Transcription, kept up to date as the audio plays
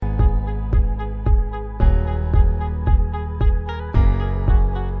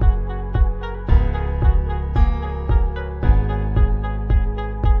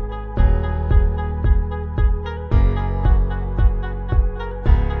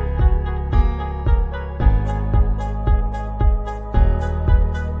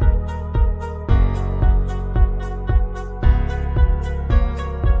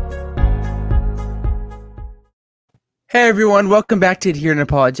Hey everyone, welcome back to Adherent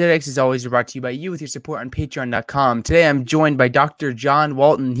Apologetics. As always, we're brought to you by you with your support on patreon.com. Today I'm joined by Dr. John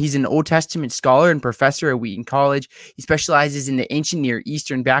Walton. He's an Old Testament scholar and professor at Wheaton College. He specializes in the ancient Near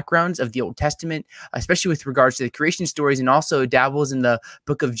Eastern backgrounds of the Old Testament, especially with regards to the creation stories, and also dabbles in the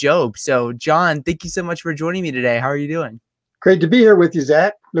book of Job. So John, thank you so much for joining me today. How are you doing? Great to be here with you,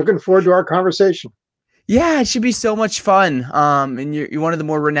 Zach. Looking forward to our conversation. Yeah, it should be so much fun. And you're one of the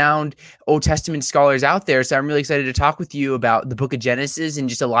more renowned Old Testament scholars out there. So I'm really excited to talk with you about the book of Genesis and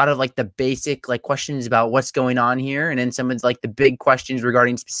just a lot of like the basic like questions about what's going on here. And then some of like the big questions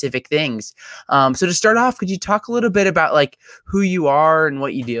regarding specific things. So to start off, could you talk a little bit about like who you are and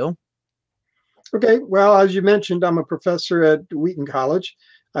what you do? Okay, well, as you mentioned, I'm a professor at Wheaton College.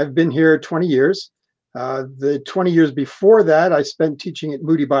 I've been here 20 years. The 20 years before that, I spent teaching at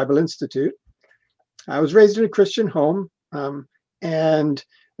Moody Bible Institute. I was raised in a Christian home and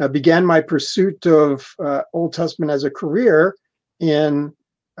began my pursuit of Old Testament as a career in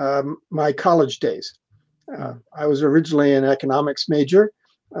my college days. I was originally an economics major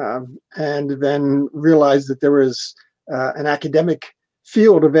and then realized that there was an academic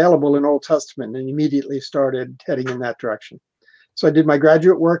field available in Old Testament and immediately started heading in that direction. So I did my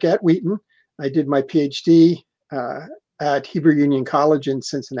graduate work at Wheaton. I did my PhD at Hebrew Union College in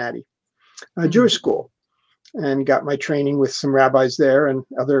Cincinnati, a Jewish school, and got my training with some rabbis there and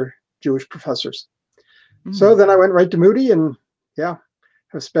other Jewish professors. So then I went right to Moody and have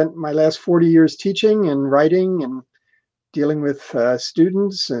spent my last 40 years teaching and writing and dealing with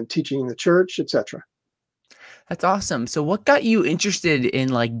students and teaching in the church, etc. That's awesome. So what got you interested in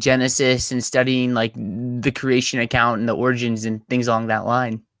like Genesis and studying like the creation account and the origins and things along that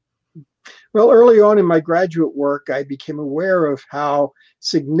line? Well, early on in my graduate work, I became aware of how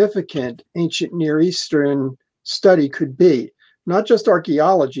significant ancient Near Eastern study could be. Not just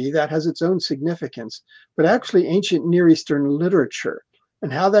archaeology, that has its own significance, but actually ancient Near Eastern literature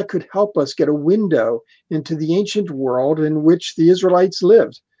and how that could help us get a window into the ancient world in which the Israelites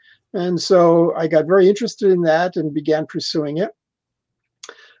lived. And so I got very interested in that and began pursuing it.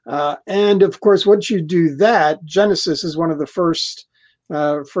 And of course, once you do that, Genesis is one of the first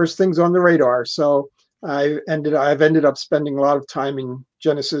things on the radar. So I've ended up spending a lot of time in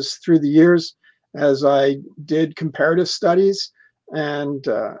Genesis through the years as I did comparative studies and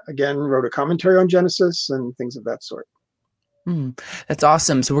again wrote a commentary on Genesis and things of that sort. That's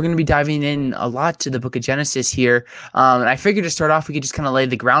awesome. So we're going to be diving in a lot to the book of Genesis here. And I figured to start off, we could just kind of lay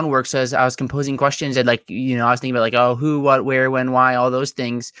the groundwork. So as I was composing questions, I was thinking about like, oh, who, what, where, when, why, all those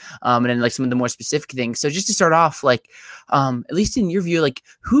things. And then like some of the more specific things. So just to start off, like, at least in your view, like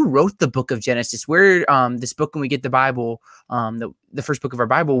who wrote the book of Genesis? Where, this book, when we get the Bible, the first book of our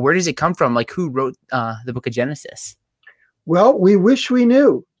Bible, where does it come from? Like who wrote, the book of Genesis? Well, we wish we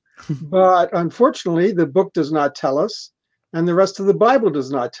knew, but unfortunately, the book does not tell us. And the rest of the Bible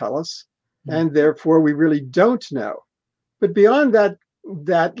does not tell us, and therefore we really don't know. But beyond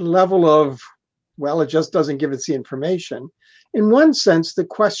that level of, well, it just doesn't give us the information. In one sense, the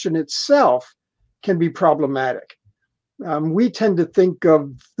question itself can be problematic. We tend to think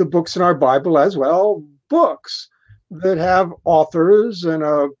of the books in our Bible as, well, books that have authors and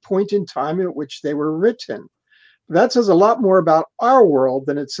a point in time at which they were written. That says a lot more about our world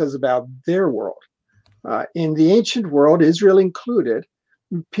than it says about their world. In the ancient world, Israel included,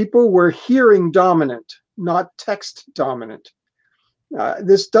 people were hearing dominant, not text dominant.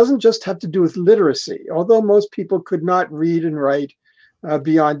 This doesn't just have to do with literacy, although most people could not read and write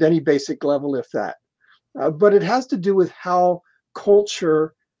beyond any basic level, if that. But it has to do with how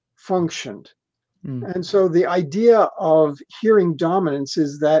culture functioned. And so the idea of hearing dominance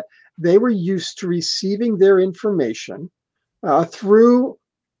is that they were used to receiving their information through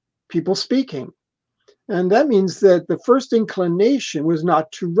people speaking. And that means that the first inclination was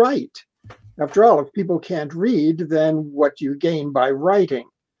not to write. After all, if people can't read, then what do you gain by writing?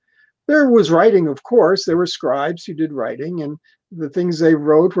 There was writing, of course. There were scribes who did writing, and the things they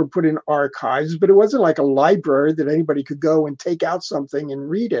wrote were put in archives, but it wasn't like a library that anybody could go and take out something and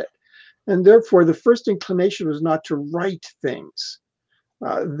read it. And therefore, the first inclination was not to write things.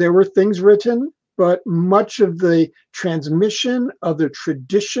 There were things written, but much of the transmission of the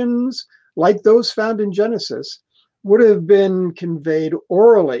traditions, like those found in Genesis, would have been conveyed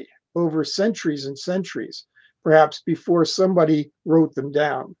orally over centuries and centuries, perhaps before somebody wrote them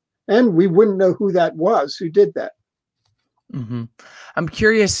down. And we wouldn't know who that was who did that. I'm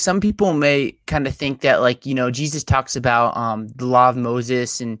curious. Some people may kind of think that, like, Jesus talks about the law of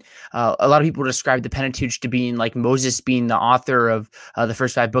Moses, and a lot of people describe the Pentateuch to being like Moses being the author of the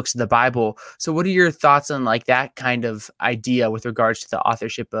first 5 books of the Bible. So, what are your thoughts on like that kind of idea with regards to the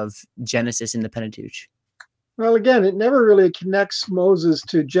authorship of Genesis and the Pentateuch? Well, again, it never really connects Moses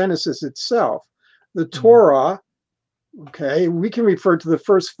to Genesis itself. The Mm, Torah, okay, we can refer to the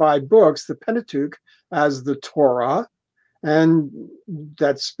first 5 books, the Pentateuch, as the Torah, and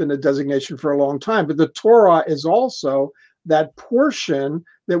that's been a designation for a long time. But the Torah is also that portion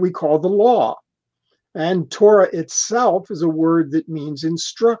that we call the law. And Torah itself is a word that means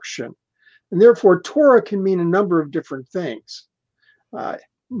instruction. And therefore, Torah can mean a number of different things. Uh,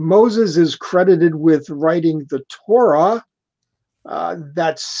 Moses is credited with writing the Torah,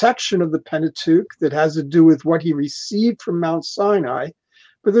 that section of the Pentateuch that has to do with what he received from Mount Sinai.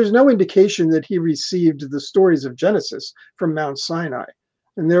 But there's no indication that he received the stories of Genesis from Mount Sinai.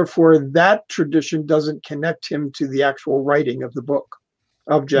 And therefore, that tradition doesn't connect him to the actual writing of the book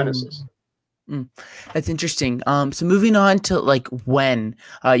of mm. Genesis. That's interesting. So moving on to like when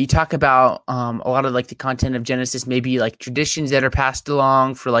you talk about a lot of like the content of Genesis, maybe like traditions that are passed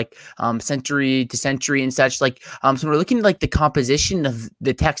along for like century to century and such. Like so we're looking at like the composition of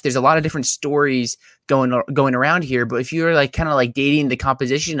the text. There's a lot of different stories going around here. But if you're like kind of like dating the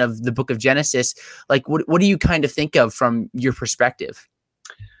composition of the book of Genesis, like what do you kind of think of from your perspective?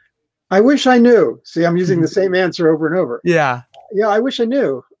 I wish I knew. See, I'm using the same answer over and over. Yeah. Yeah, I wish I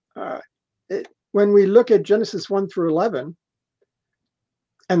knew. When we look at Genesis 1 through 11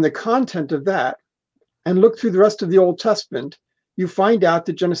 and the content of that, and look through the rest of the Old Testament, you find out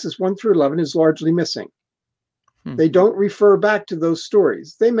that Genesis 1 through 11 is largely missing. They don't refer back to those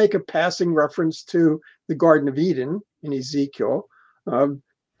stories. They make a passing reference to the Garden of Eden in Ezekiel,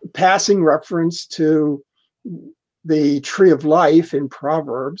 passing reference to the Tree of Life in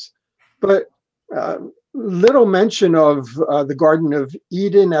Proverbs, but little mention of the Garden of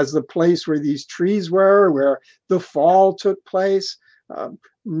Eden as the place where these trees were, where the fall took place.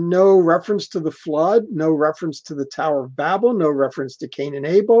 No reference to the flood, no reference to the Tower of Babel, no reference to Cain and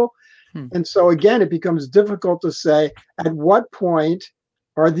Abel. And so again, it becomes difficult to say at what point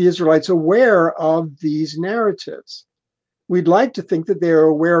are the Israelites aware of these narratives. We'd like to think that they're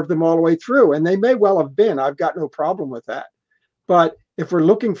aware of them all the way through, and they may well have been. I've got no problem with that. But if we're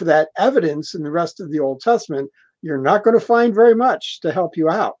looking for that evidence in the rest of the Old Testament, you're not going to find very much to help you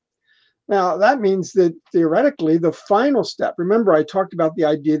out. Now, that means that theoretically, the final step, remember, I talked about the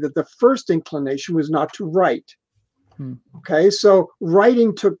idea that the first inclination was not to write. Okay, so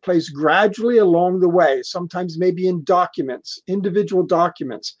writing took place gradually along the way, sometimes maybe in documents, individual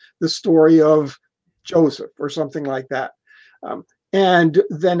documents, the story of Joseph or something like that. And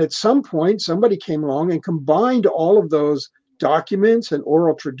then at some point, somebody came along and combined all of those documents and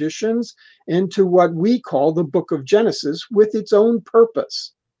oral traditions into what we call the book of Genesis with its own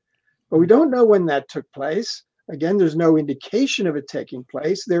purpose. But we don't know when that took place. Again, there's no indication of it taking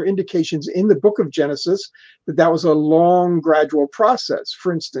place. There are indications in the book of Genesis that that was a long, gradual process.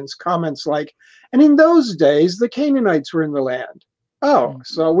 For instance, comments like, and in those days, the Canaanites were in the land. Oh,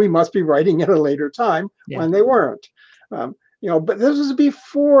 so we must be writing at a later time when they weren't. But this was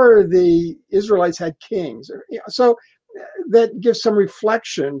before the Israelites had kings. So that gives some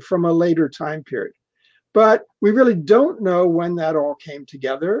reflection from a later time period. But we really don't know when that all came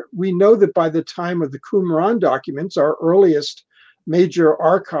together. We know that by the time of the Qumran documents, our earliest major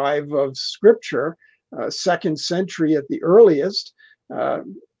archive of scripture, 2nd century at the earliest,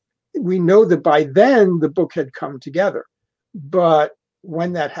 we know that by then the book had come together. But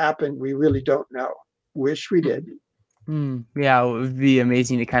when that happened, we really don't know. Wish we did. Yeah, it would be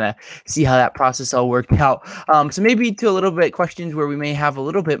amazing to kind of see how that process all worked out. So maybe to a little bit questions where we may have a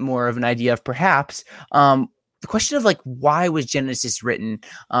little bit more of an idea of perhaps the question of like, why was Genesis written?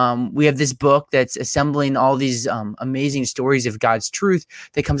 We have this book that's assembling all these amazing stories of God's truth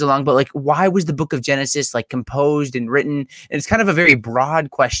that comes along, but like, why was the book of Genesis like composed and written? And it's kind of a very broad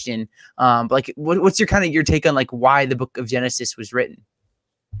question. But like, what's your take on like why the book of Genesis was written?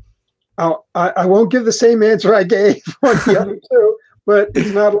 I won't give the same answer I gave on the other two, but it's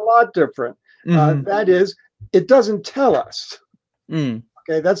not a lot different. That is, it doesn't tell us.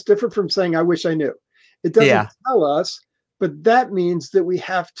 Okay, that's different from saying, I wish I knew. It doesn't tell us, but that means that we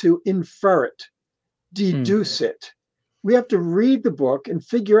have to infer it, deduce it. We have to read the book and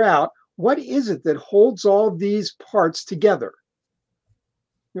figure out what is it that holds all these parts together.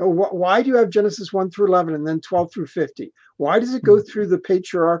 Why do you have Genesis 1 through 11 and then 12 through 50? Why does it go through the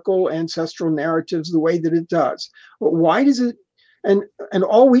patriarchal ancestral narratives the way that it does? Why does it? And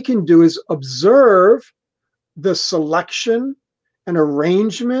all we can do is observe the selection and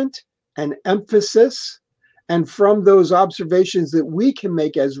arrangement and emphasis. And from those observations that we can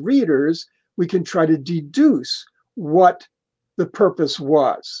make as readers, we can try to deduce what the purpose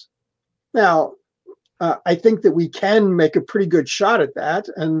was. Now, I think that we can make a pretty good shot at that.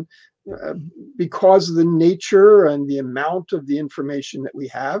 And uh, because of the nature and the amount of the information that we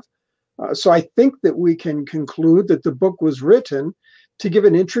have. So I think that we can conclude that the book was written to give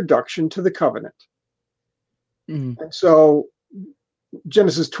an introduction to the covenant. Mm. And so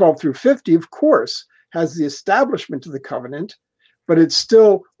Genesis 12 through 50, of course, has the establishment of the covenant, but it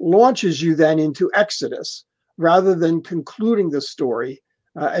still launches you then into Exodus rather than concluding the story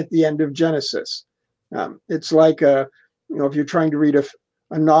at the end of Genesis. It's like, if you're trying to read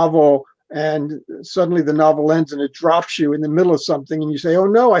a novel and suddenly the novel ends and it drops you in the middle of something and you say, oh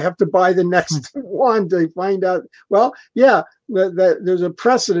no, I have to buy the next one to find out. Well, yeah, there's a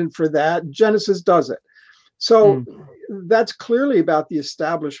precedent for that. Genesis does it. So that's clearly about the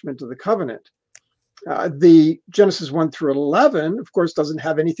establishment of the covenant. The Genesis 1 through 11, of course, doesn't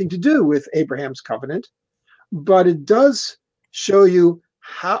have anything to do with Abraham's covenant, but it does show you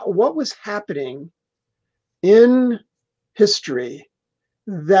what was happening in history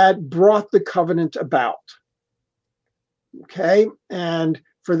that brought the covenant about. Okay, and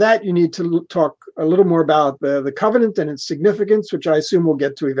for that you need to talk a little more about the covenant and its significance, which I assume we'll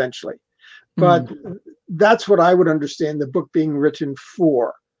get to eventually. But that's what I would understand the book being written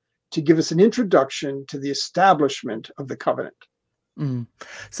for, to give us an introduction to the establishment of the covenant.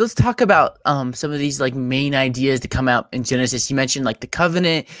 So let's talk about some of these like main ideas that come out in Genesis. You mentioned like the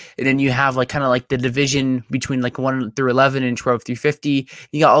covenant, and then you have like kind of like the division between like 1 through 11 and 12 through 50.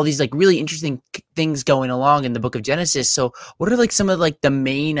 You got all these like really interesting things going along in the book of Genesis. So what are like some of like the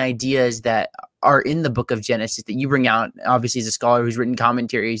main ideas that are in the book of Genesis that you bring out, obviously as a scholar who's written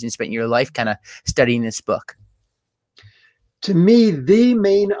commentaries and spent your life kind of studying this book? To me, the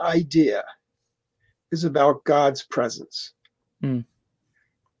main idea is about God's presence.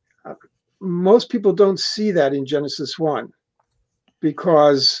 Most people don't see that in Genesis 1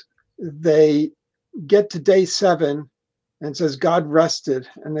 because they get to day 7 and says God rested,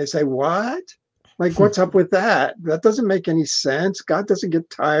 and they say, what? Like, what's up with that? That doesn't make any sense. God doesn't get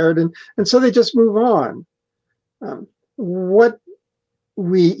tired. And so they just move on. What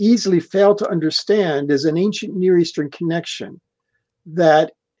we easily fail to understand is an ancient Near Eastern connection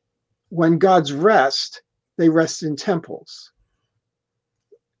that when God's rest, they rest in temples.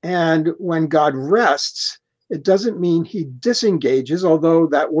 And when God rests, it doesn't mean he disengages, although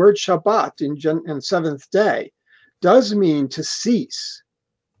that word Shabbat in seventh day does mean to cease.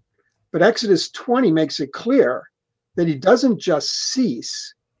 But Exodus 20 makes it clear that he doesn't just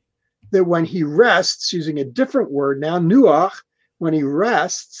cease, that when he rests, using a different word now, nuach, when he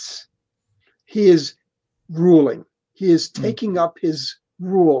rests, he is ruling. He is taking up his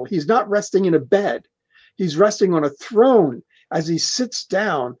rule. He's not resting in a bed. He's resting on a throne as he sits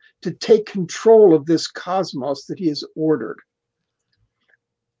down to take control of this cosmos that he has ordered.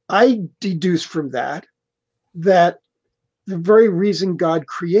 I deduce from that the very reason God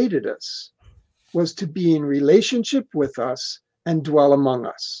created us was to be in relationship with us and dwell among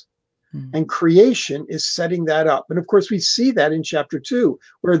us. And creation is setting that up. And of course, we see that in chapter 2,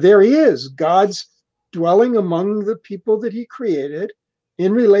 where there he is, God's dwelling among the people that he created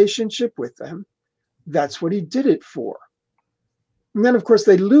in relationship with them. That's what he did it for. And then, of course,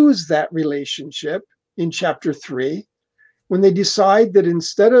 they lose that relationship in chapter 3 when they decide that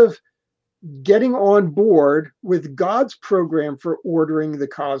instead of getting on board with God's program for ordering the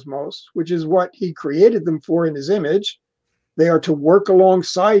cosmos, which is what he created them for in his image, they are to work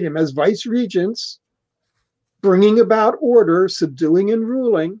alongside him as vice regents, bringing about order, subduing and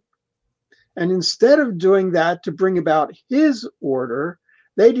ruling. And instead of doing that to bring about his order,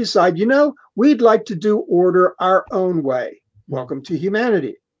 they decide, we'd like to do order our own way. Welcome to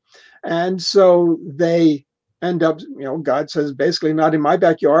humanity. And so they end up, God says, basically not in my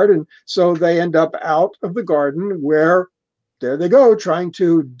backyard. And so they end up out of the garden where there they go, trying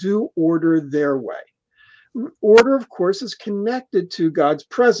to do order their way. Order, of course, is connected to God's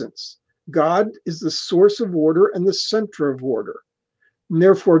presence. God is the source of order and the center of order. And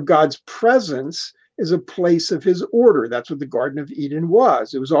therefore, God's presence is a place of his order. That's what the Garden of Eden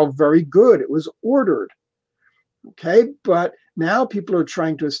was. It was all very good. It was ordered. Okay, but now people are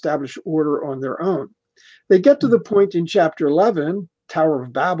trying to establish order on their own. They get to the point in chapter 11, Tower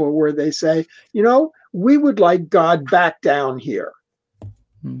of Babel, where they say, we would like God back down here.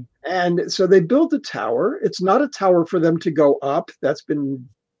 And so they build a tower. It's not a tower for them to go up. That's been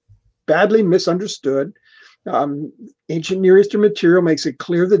badly misunderstood. Ancient Near Eastern material makes it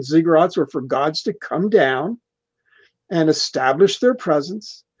clear that ziggurats were for gods to come down and establish their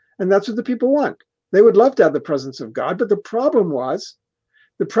presence. And that's what the people want. They would love to have the presence of God. But the problem was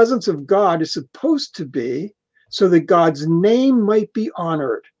the presence of God is supposed to be so that God's name might be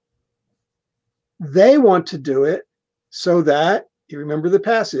honored. They want to do it so that, you remember the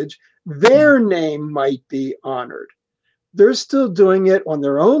passage, their name might be honored. They're still doing it on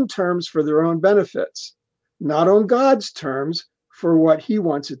their own terms for their own benefits, not on God's terms for what he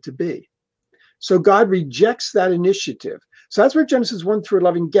wants it to be. So God rejects that initiative. So that's where Genesis 1 through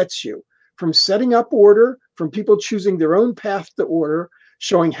 11 gets you, from setting up order, from people choosing their own path to order,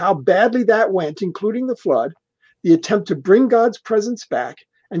 showing how badly that went, including the flood, the attempt to bring God's presence back,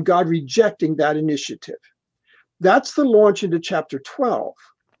 and God rejecting that initiative. That's the launch into chapter 12,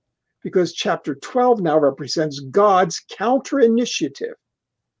 because chapter 12 now represents God's counter initiative.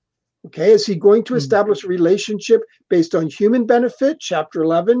 Okay, is he going to establish a relationship based on human benefit, chapter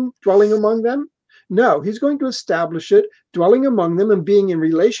 11, dwelling among them? No, he's going to establish it, dwelling among them and being in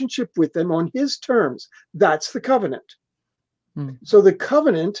relationship with them on his terms. That's the covenant. So the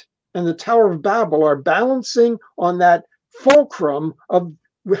covenant and the Tower of Babel are balancing on that fulcrum of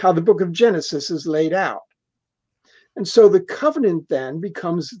how the book of Genesis is laid out. And so the covenant then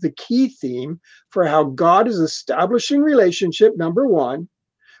becomes the key theme for how God is establishing relationship, number one,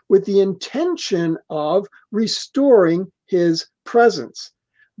 with the intention of restoring his presence.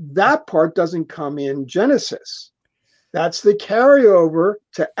 That part doesn't come in Genesis. That's the carryover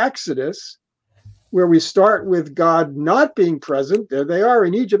to Exodus, where we start with God not being present. There they are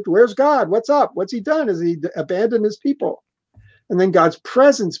in Egypt. Where's God? What's up? What's he done? Has he abandoned his people? And then God's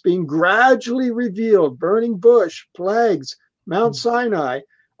presence being gradually revealed, burning bush, plagues, Mount Sinai,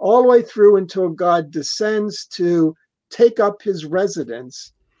 all the way through until God descends to take up his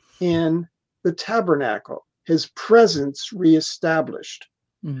residence in the tabernacle, his presence reestablished,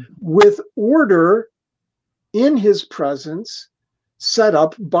 with order in his presence set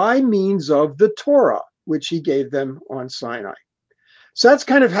up by means of the Torah, which he gave them on Sinai. So that's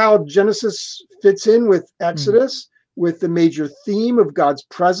kind of how Genesis fits in with Exodus, with the major theme of God's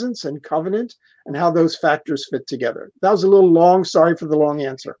presence and covenant, and how those factors fit together. That was a little long. Sorry for the long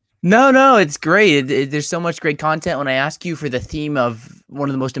answer. No, it's great. There's so much great content. When I ask you for the theme of one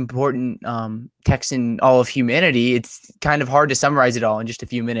of the most important texts in all of humanity, it's kind of hard to summarize it all in just a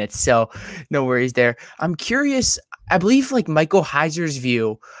few minutes. So no worries there. I'm curious. I believe like Michael Heiser's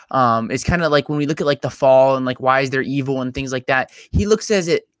view is kind of like when we look at like the fall and like why is there evil and things like that. He looks at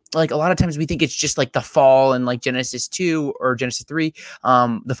it like a lot of times we think it's just like the fall and like Genesis 2 or Genesis 3,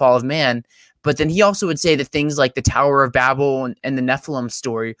 the fall of man. But then he also would say that things like the Tower of Babel and the Nephilim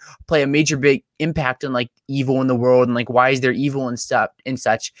story play a major big impact on like evil in the world and like why is there evil and stuff and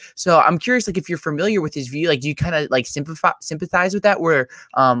such. So I'm curious, like if you're familiar with his view, like do you kind of like sympathize with that, where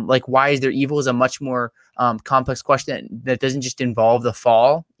like why is there evil is a much more complex question that doesn't just involve the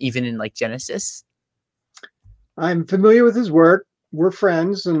fall, even in like Genesis? I'm familiar with his work. We're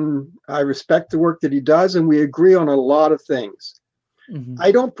friends, and I respect the work that he does, and we agree on a lot of things.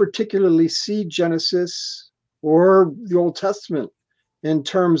 I don't particularly see Genesis or the Old Testament in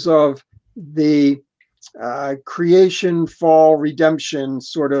terms of the creation, fall, redemption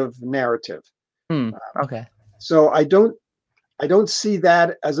sort of narrative. Okay. So I don't see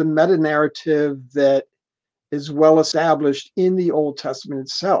that as a meta narrative that is well established in the Old Testament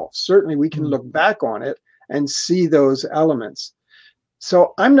itself. Certainly, we can look back on it and see those elements.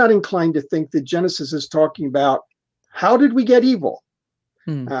 So I'm not inclined to think that Genesis is talking about how did we get evil?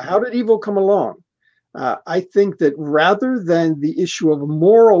 How did evil come along? I think that rather than the issue of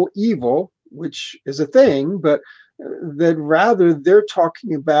moral evil, which is a thing, but that rather they're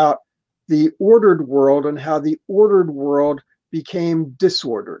talking about the ordered world and how the ordered world became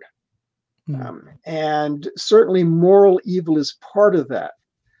disordered. And certainly moral evil is part of that.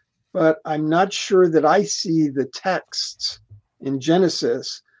 But I'm not sure that I see the texts in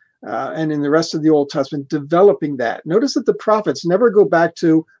Genesis and in the rest of the Old Testament developing that. Notice that the prophets never go back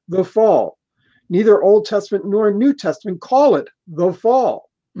to the fall. Neither Old Testament nor New Testament call it the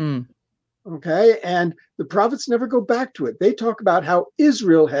fall. Okay, and the prophets never go back to it. They talk about how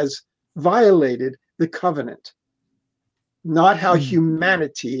Israel has violated the covenant, not how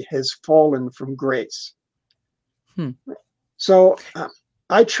humanity has fallen from grace. So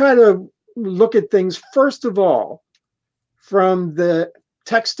I try to look at things, first of all, from the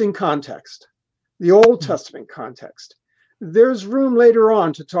text in context, the Old Testament context. There's room later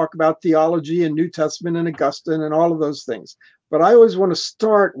on to talk about theology and New Testament and Augustine and all of those things. But I always want to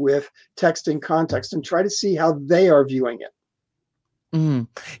start with text in context and try to see how they are viewing it.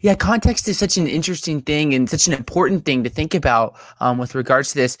 Yeah, context is such an interesting thing and such an important thing to think about with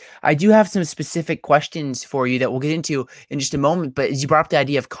regards to this. I do have some specific questions for you that we'll get into in just a moment. But as you brought up the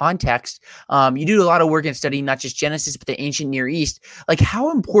idea of context, you do a lot of work in studying not just Genesis, but the ancient Near East. Like, how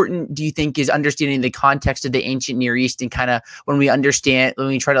important do you think is understanding the context of the ancient Near East and kind of when we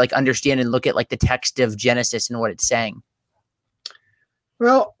try to like understand and look at like the text of Genesis and what it's saying?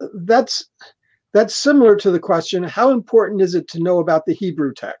 Well, that's similar to the question, how important is it to know about the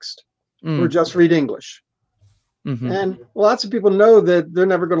Hebrew text or Mm, just read English? hmm. And lots of people know that they're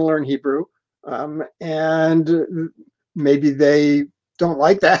never going to learn Hebrew. And maybe they don't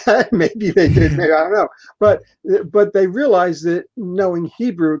like that. Maybe they did. Maybe I don't know. But they realize that knowing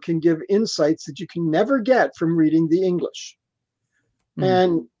Hebrew can give insights that you can never get from reading the English. Mm,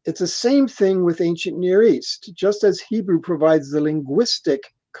 And it's the same thing with ancient Near East. Just as Hebrew provides the linguistic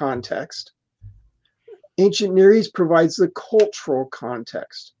context, ancient Near East provides the cultural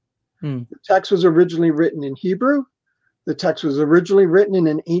context. mm, The text was originally written in Hebrew. The text was originally written in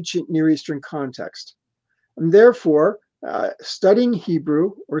an ancient Near Eastern context. And therefore, studying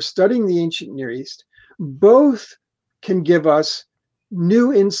Hebrew or studying the ancient Near East both can give us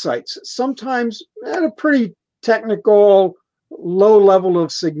new insights, sometimes at a pretty technical, low level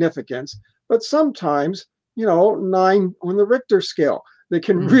of significance, but sometimes, 9 on the Richter scale that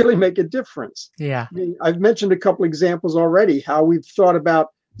can mm. really make a difference. Yeah. I mean, I've mentioned a couple examples already, how we've thought about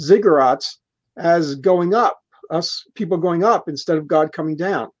ziggurats as going up, us people going up instead of God coming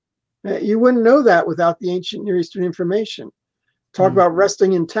down. You wouldn't know that without the ancient Near Eastern information. Talk Mm, about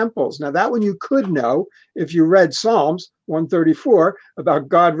resting in temples. Now, that one you could know if you read Psalms 134 about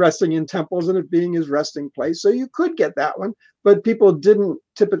God resting in temples and it being his resting place. So you could get that one, but people didn't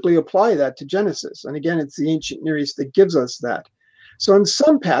typically apply that to Genesis. And again, it's the ancient Near East that gives us that. So in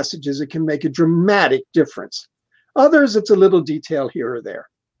some passages, it can make a dramatic difference. Others, it's a little detail here or there.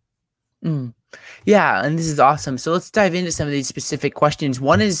 mm. Yeah, and this is awesome. So let's dive into some of these specific questions.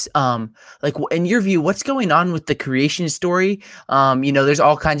 One is like in your view, what's going on with the creation story? There's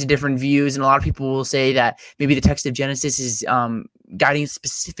all kinds of different views, and a lot of people will say that maybe the text of Genesis is guiding a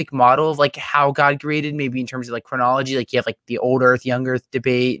specific model of like how God created, maybe in terms of like chronology, like you have like the old earth, young earth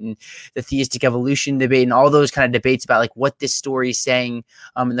debate and the theistic evolution debate and all those kind of debates about like what this story is saying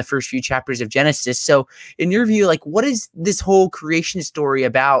in the first few chapters of Genesis. So in your view, like what is this whole creation story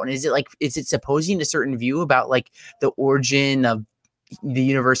about? And is it supposing a certain view about like the origin of the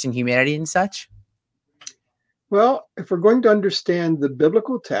universe and humanity and such? Well, if we're going to understand the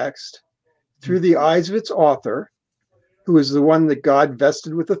biblical text through the eyes of its author, who is the one that God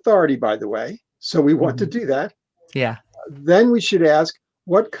vested with authority, by the way, so we want to Mm-hmm. do that, Yeah. then we should ask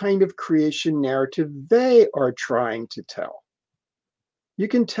what kind of creation narrative they are trying to tell. You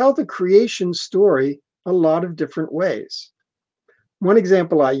can tell the creation story a lot of different ways. One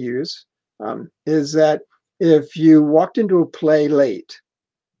example I use is that if you walked into a play late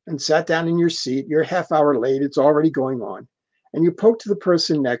and sat down in your seat, you're a half hour late, it's already going on, and you poked to the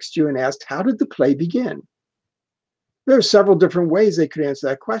person next to you and asked, how did the play begin? There are several different ways they could answer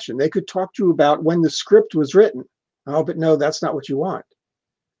that question. They could talk to you about when the script was written. Oh, but no, that's not what you want.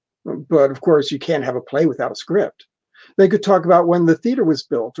 But of course, you can't have a play without a script. They could talk about when the theater was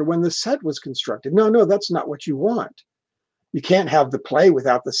built or when the set was constructed. No, no, that's not what you want. You can't have the play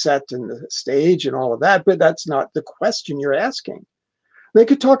without the set and the stage and all of that, but that's not the question you're asking. They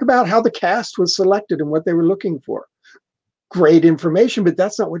could talk about how the cast was selected and what they were looking for. Great information, but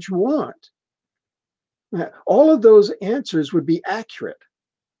that's not what you want. All of those answers would be accurate.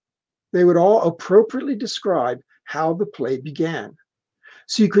 They would all appropriately describe how the play began.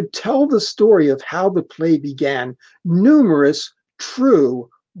 So you could tell the story of how the play began numerous true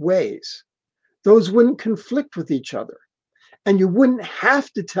ways. Those wouldn't conflict with each other. And you wouldn't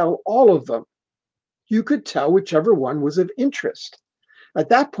have to tell all of them. You could tell whichever one was of interest. At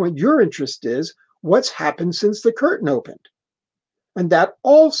that point, your interest is what's happened since the curtain opened. And that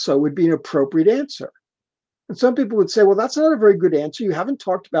also would be an appropriate answer. And some people would say, well, that's not a very good answer. You haven't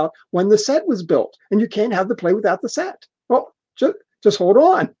talked about when the set was built, and you can't have the play without the set. Well, just hold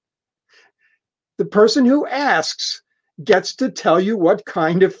on. The person who asks gets to tell you what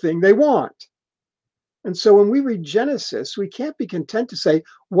kind of thing they want. And so when we read Genesis, we can't be content to say,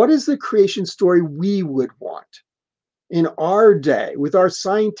 what is the creation story we would want in our day with our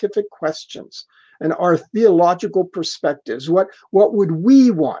scientific questions and our theological perspectives? What would we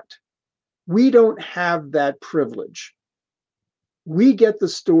want? We don't have that privilege. We get the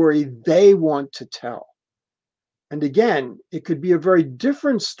story they want to tell. And again, it could be a very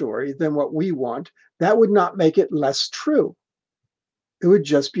different story than what we want. That would not make it less true. It would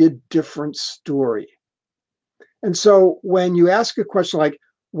just be a different story. And so when you ask a question like,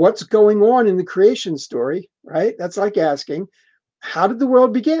 what's going on in the creation story, right? That's like asking, how did the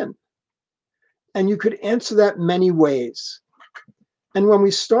world begin? And you could answer that many ways. And when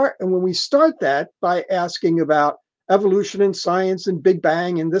we start that by asking about evolution and science and Big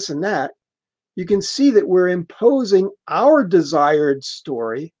Bang and this and that, you can see that we're imposing our desired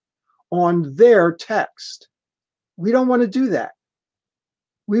story on their text. We don't want to do that.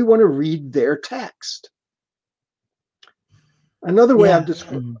 We want to read their text. Another way I've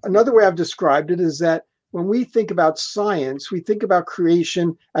described it is that when we think about science, we think about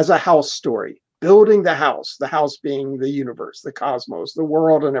creation as a house story, building the house being the universe, the cosmos, the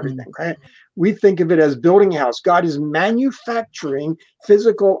world, and everything. Right? We think of it as building a house. God is manufacturing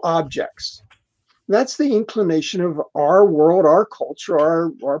physical objects. That's the inclination of our world, our culture,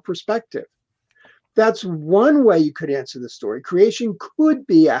 our perspective. That's one way you could answer the story. Creation could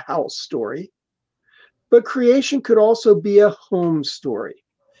be a house story, but creation could also be a home story.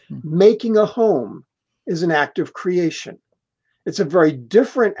 Making a home is an act of creation. It's a very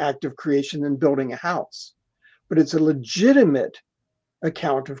different act of creation than building a house, but it's a legitimate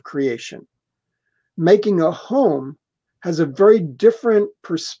account of creation. Making a home has a very different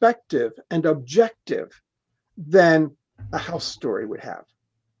perspective and objective than a house story would have.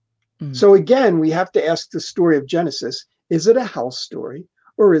 So again, we have to ask the story of Genesis, is it a house story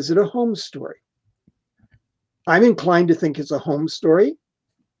or is it a home story? I'm inclined to think it's a home story.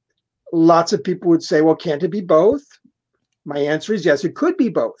 Lots of people would say, well, can't it be both? My answer is yes, it could be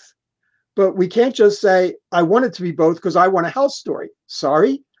both. But we can't just say, I want it to be both because I want a house story.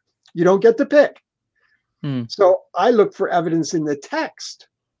 Sorry, you don't get to pick. So I look for evidence in the text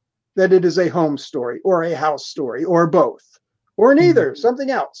that it is a home story or a house story or both or neither, something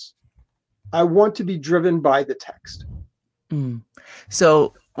else. I want to be driven by the text.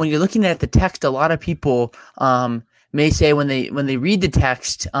 So when you're looking at the text, a lot of people may say when they read the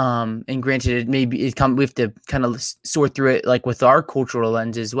text, and granted, we have to kind of sort through it like with our cultural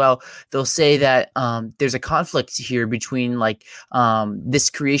lens as well. They'll say that there's a conflict here between like this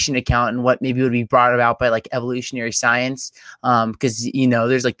creation account and what maybe would be brought about by like evolutionary science, because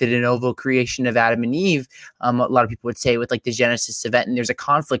there's like the de novo creation of Adam and Eve. A lot of people would say with like the Genesis event, and there's a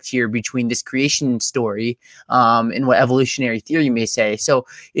conflict here between this creation story and what evolutionary theory may say. So,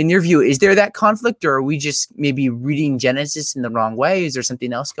 in your view, is there that conflict, or are we just maybe reading Genesis in the wrong way? Is there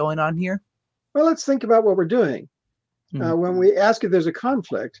something else going on here? Well, let's think about what we're doing. When we ask if there's a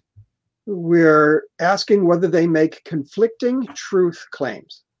conflict, we're asking whether they make conflicting truth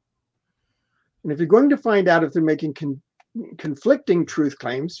claims. And if you're going to find out if they're making conflicting truth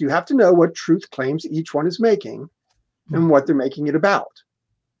claims, you have to know what truth claims each one is making and what they're making it about.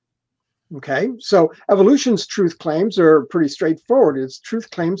 Okay, so evolution's truth claims are pretty straightforward. It's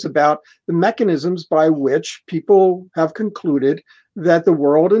truth claims about the mechanisms by which people have concluded that the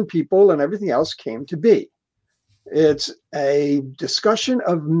world and people and everything else came to be. It's a discussion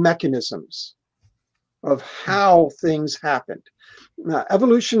of mechanisms, of how things happened. Now,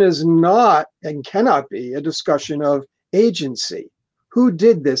 evolution is not and cannot be a discussion of agency. Who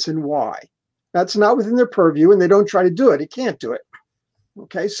did this and why? That's not within their purview, and they don't try to do it. It can't do it.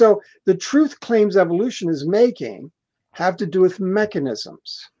 Okay, so the truth claims evolution is making have to do with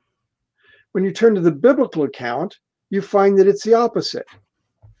mechanisms. When you turn to the biblical account, you find that it's the opposite.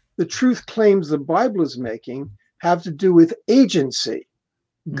 The truth claims the Bible is making have to do with agency.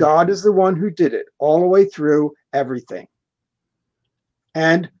 God is the one who did it all the way through everything.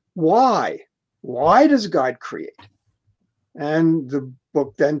 And why? Why does God create? And the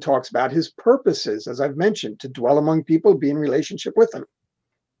book then talks about his purposes, as I've mentioned, to dwell among people, be in relationship with them.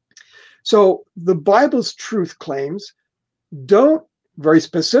 So the Bible's truth claims don't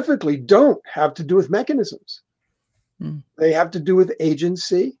have to do with mechanisms. They have to do with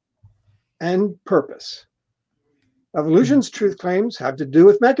agency and purpose. Evolution's truth claims have to do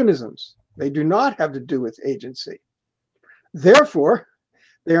with mechanisms. They do not have to do with agency. Therefore,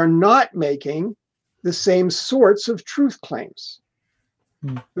 they are not making the same sorts of truth claims.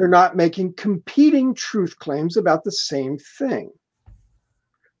 They're not making competing truth claims about the same thing.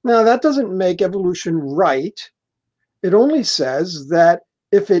 Now, that doesn't make evolution right. It only says that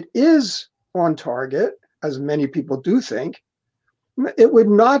if it is on target, as many people do think, it would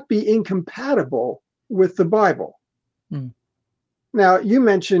not be incompatible with the Bible. Now, you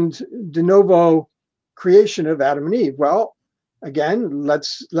mentioned de novo creation of Adam and Eve. Well, again,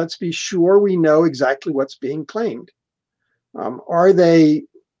 let's be sure we know exactly what's being claimed.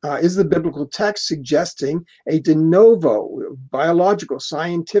 Is the biblical text suggesting a de novo, biological,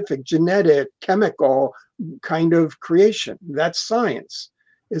 scientific, genetic, chemical kind of creation? That's science.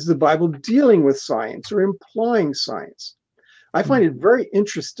 Is the Bible dealing with science or implying science? I find it very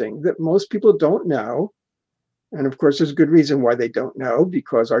interesting that most people don't know, and of course there's good reason why they don't know,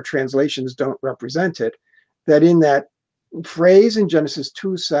 because our translations don't represent it, that in that phrase in Genesis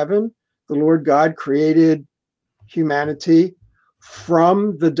 2:7, the Lord God created humanity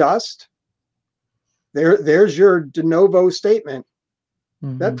from the dust. There's your de novo statement.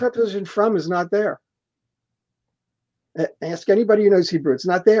 That preposition from is not there. Ask anybody who knows Hebrew. It's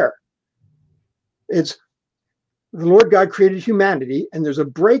not there. It's the Lord God created humanity, and there's a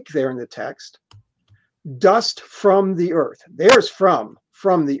break there in the text. Dust from the earth. There's from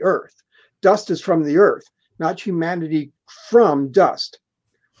the earth. Dust is from the earth, not humanity from dust.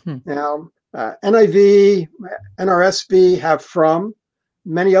 Now, NIV, NRSV have from.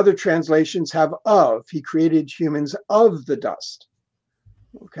 Many other translations have of. He created humans of the dust.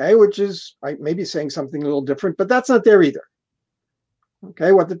 Okay, which is maybe saying something a little different, but that's not there either.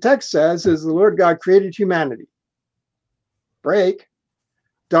 Okay, what the text says is the Lord God created humanity. Break,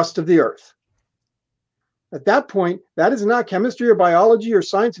 dust of the earth. At that point, that is not chemistry or biology or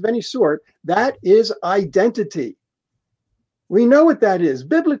science of any sort. That is identity. We know what that is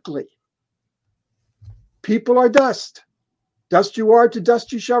biblically. People are dust. Dust you are, to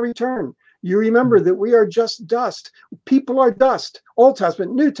dust you shall return. You remember that we are just dust. People are dust. Old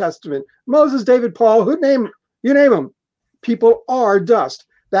Testament, New Testament, Moses, David, Paul, you name them. People are dust.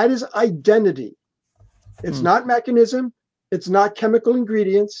 That is identity. It's not mechanism. It's not chemical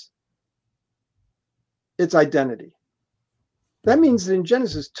ingredients. It's identity. That means that in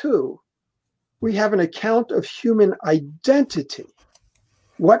Genesis 2, we have an account of human identity,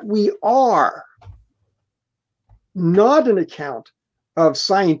 what we are, not an account of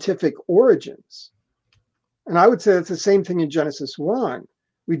scientific origins. And I would say that's the same thing in Genesis 1.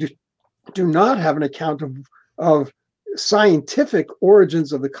 We do not have an account of scientific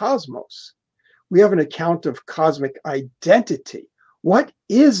origins of the cosmos. We have an account of cosmic identity. What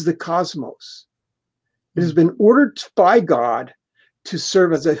is the cosmos? It has been ordered by God to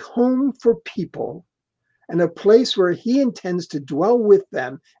serve as a home for people and a place where he intends to dwell with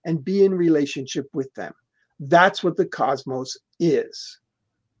them and be in relationship with them. That's what the cosmos is.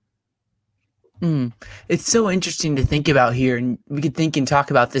 It's so interesting to think about here, and we could think and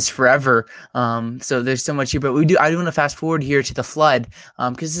talk about this forever. So there's so much here, but I do want to fast forward here to the flood,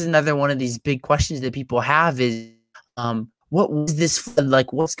 because this is another one of these big questions that people have is, what was this flood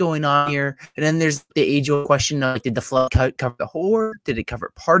like? What's going on here? And then there's the age-old question of, like, did the flood cover the whole earth? Did it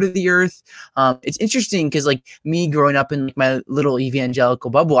cover part of the earth? It's interesting because, like, me growing up in, like, my little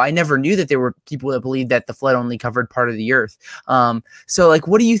evangelical bubble, I never knew that there were people that believed that the flood only covered part of the earth. So, like,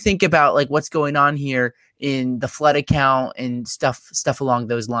 what do you think about, like, what's going on here in the flood account and stuff along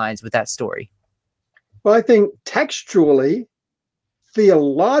those lines with that story? Well, I think textually,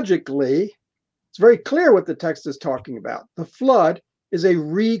 theologically, it's very clear what the text is talking about. The flood is a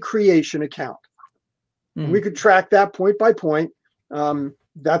recreation account. We could track that point by point.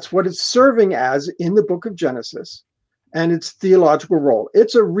 That's what it's serving as in the book of Genesis and its theological role.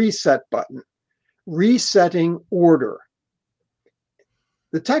 It's a reset button, resetting order.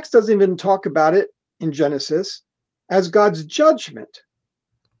 The text doesn't even talk about it in Genesis as God's judgment.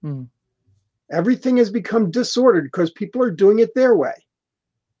 Everything has become disordered because people are doing it their way.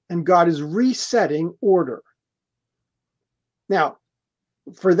 And God is resetting order. Now,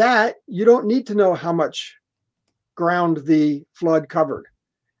 for that, you don't need to know how much ground the flood covered.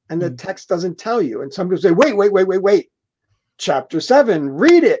 And the text doesn't tell you. And some people say, wait. Chapter 7,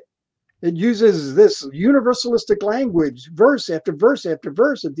 read it. It uses this universalistic language, verse after verse after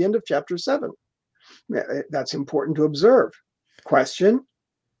verse at the end of chapter 7. That's important to observe. Question,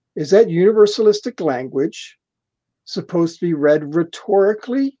 is that universalistic language supposed to be read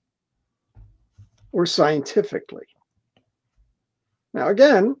rhetorically or scientifically? Now,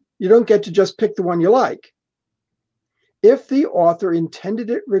 again, you don't get to just pick the one you like. If the author intended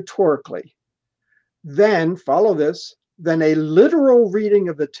it rhetorically, then follow this, then a literal reading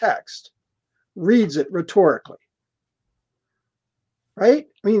of the text reads it rhetorically. Right?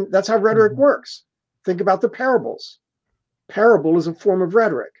 I mean, that's how rhetoric works. Think about the parables. Parable is a form of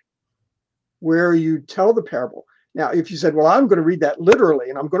rhetoric where you tell the parable. Now, if you said, well, I'm going to read that literally,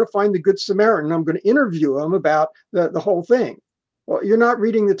 and I'm going to find the Good Samaritan, and I'm going to interview him about the whole thing. Well, you're not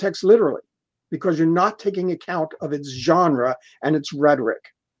reading the text literally because you're not taking account of its genre and its rhetoric.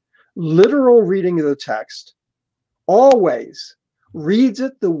 Literal reading of the text always reads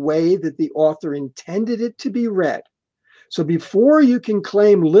it the way that the author intended it to be read. So before you can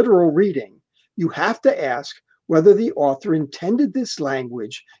claim literal reading, you have to ask whether the author intended this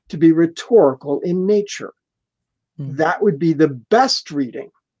language to be rhetorical in nature. That would be the best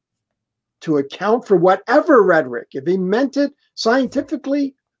reading to account for whatever rhetoric. If he meant it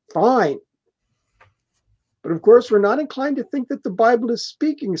scientifically, fine. But of course, we're not inclined to think that the Bible is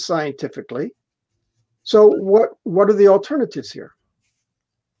speaking scientifically. So what are the alternatives here?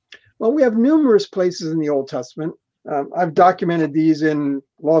 Well, we have numerous places in the Old Testament. I've documented these in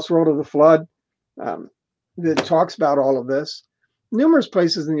Lost World of the Flood that talks about all of this. Numerous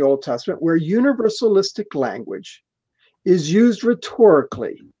places in the Old Testament where universalistic language is used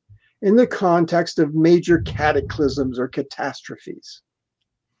rhetorically in the context of major cataclysms or catastrophes.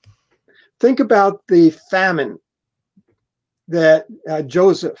 Think about the famine that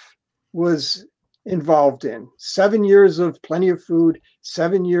Joseph was involved in. 7 years of plenty of food,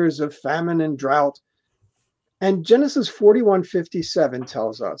 7 years of famine and drought. And Genesis 41:57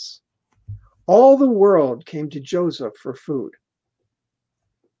 tells us, all the world came to Joseph for food.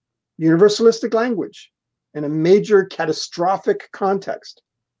 Universalistic language in a major catastrophic context.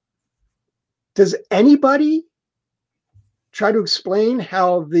 Does anybody try to explain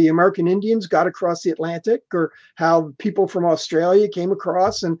how the American Indians got across the Atlantic, or how people from Australia came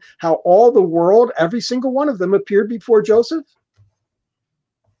across, and how all the world, every single one of them, appeared before Joseph?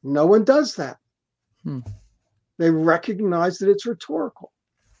 No one does that. They recognize that it's rhetorical.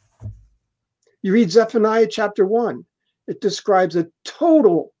 You read Zephaniah chapter 1, it describes a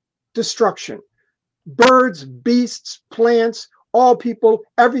total destruction. Birds, beasts, plants, all people,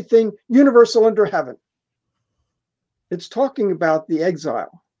 everything, universal under heaven. It's talking about the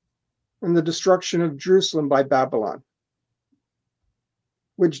exile and the destruction of Jerusalem by Babylon,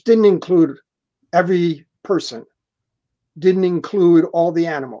 which didn't include every person, didn't include all the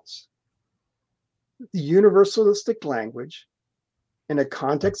animals. The universalistic language in a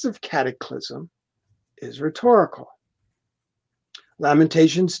context of cataclysm is rhetorical.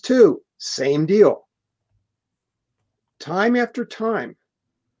 Lamentations 2, same deal. Time after time,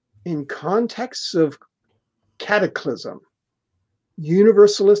 in contexts of cataclysm,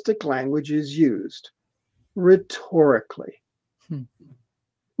 universalistic language is used rhetorically.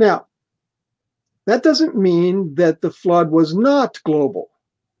 Now, that doesn't mean that the flood was not global,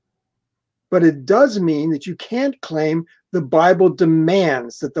 but it does mean that you can't claim the Bible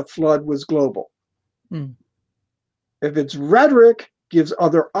demands that the flood was global. If its rhetoric gives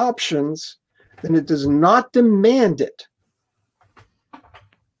other options, then it does not demand it.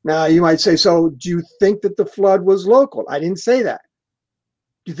 Now, you might say, so do you think that the flood was local? I didn't say that.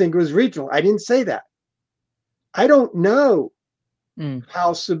 Do you think it was regional? I didn't say that. I don't know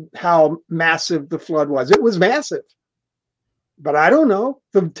how massive the flood was. It was massive. But I don't know.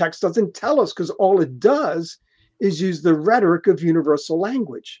 The text doesn't tell us, because all it does is use the rhetoric of universal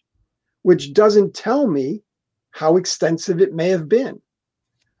language, which doesn't tell me how extensive it may have been.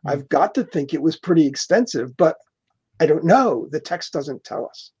 I've got to think it was pretty extensive, but I don't know. The text doesn't tell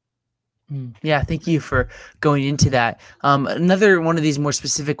us. Yeah, thank you for going into that. Another one of these more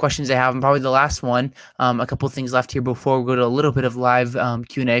specific questions I have, and probably the last one, a couple of things left here before we go to a little bit of live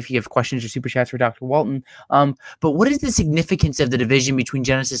Q&A if you have questions or super chats for Dr. Walton. But what is the significance of the division between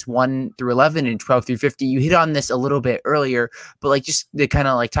Genesis 1 through 11 and 12 through 50? You hit on this a little bit earlier, but like just to kind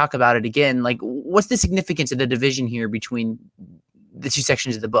of like talk about it again, like what's the significance of the division here between the two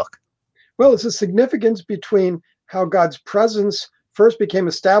sections of the book? Well, it's a significance between how God's presence first became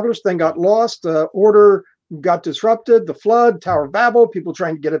established, then got lost, order got disrupted, the flood, Tower of Babel, people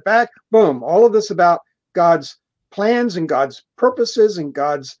trying to get it back, boom. All of this about God's plans and God's purposes and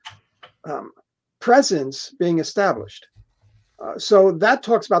God's presence being established. So that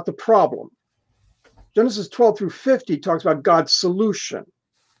talks about the problem. Genesis 12 through 50 talks about God's solution.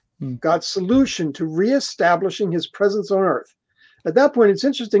 God's solution to reestablishing his presence on earth. At that point, it's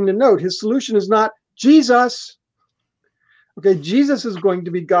interesting to note his solution is not Jesus. Okay, Jesus is going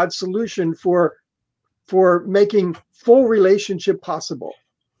to be God's solution for making full relationship possible.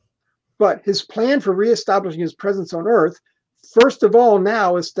 But his plan for reestablishing his presence on earth, first of all,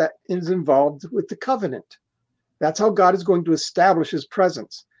 now is involved with the covenant. That's how God is going to establish his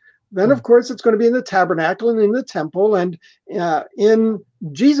presence. Then, of course, it's going to be in the tabernacle and in the temple and in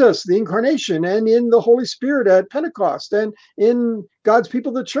Jesus, the incarnation, and in the Holy Spirit at Pentecost, and in God's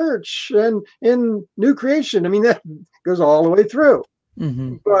people, the church, and in new creation. I mean, that goes all the way through.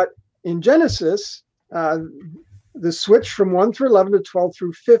 But in Genesis, the switch from 1 through 11 to 12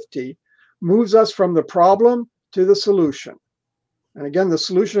 through 50 moves us from the problem to the solution. And again, the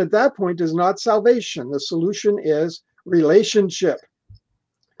solution at that point is not salvation. The solution is relationship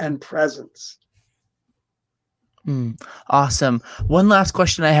and presence. Awesome. One last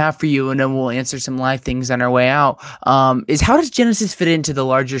question I have for you, and then we'll answer some live things on our way out, is how does Genesis fit into the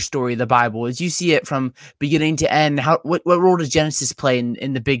larger story of the Bible? As you see it from beginning to end, what role does Genesis play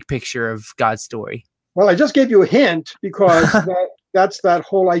in the big picture of God's story? Well, I just gave you a hint, because that's that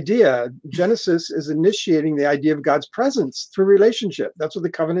whole idea. Genesis is initiating the idea of God's presence through relationship. That's what the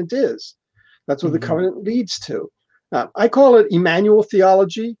covenant is. That's what the covenant leads to. I call it Emmanuel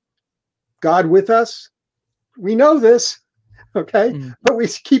theology, God with us. We know this. Okay. But we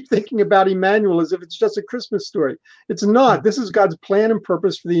keep thinking about Emmanuel as if it's just a Christmas story. It's not. This is God's plan and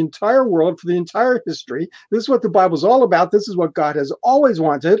purpose for the entire world, for the entire history. This is what the Bible's all about. This is what God has always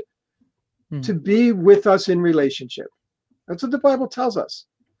wanted, to be with us in relationship. That's what the Bible tells us.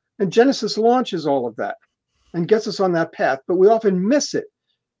 And Genesis launches all of that and gets us on that path. But we often miss it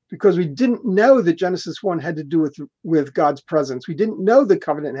because we didn't know that Genesis 1 had to do with God's presence. We didn't know the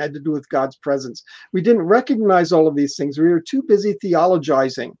covenant had to do with God's presence. We didn't recognize all of these things. We were too busy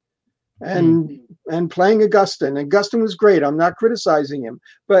theologizing and playing Augustine. Augustine was great. I'm not criticizing him,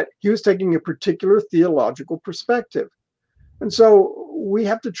 but he was taking a particular theological perspective. And so we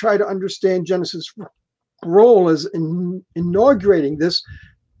have to try to understand Genesis' role as inaugurating this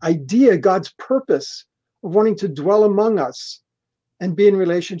idea, God's purpose of wanting to dwell among us and be in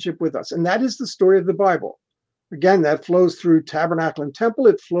relationship with us. And that is the story of the Bible. Again, that flows through tabernacle and temple.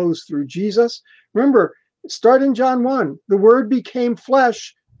 It flows through Jesus. Remember, start in John 1. The Word became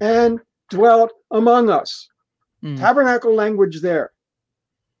flesh and dwelt among us. Tabernacle language there.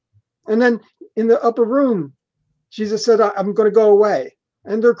 And then in the upper room, Jesus said, I'm going to go away.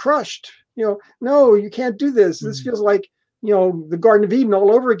 And they're crushed. No, you can't do this. This feels like, the Garden of Eden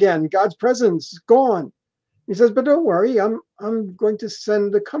all over again. God's presence gone. He says, but don't worry, I'm going to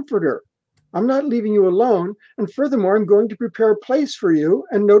send the Comforter. I'm not leaving you alone. And furthermore, I'm going to prepare a place for you,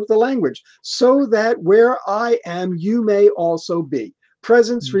 and note the language, so that where I am, you may also be.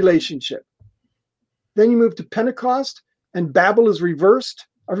 Presence, relationship. Then you move to Pentecost, and Babel is reversed.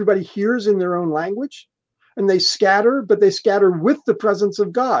 Everybody hears in their own language, and they scatter, but they scatter with the presence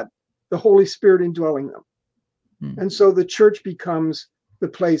of God, the Holy Spirit indwelling them. And so the church becomes the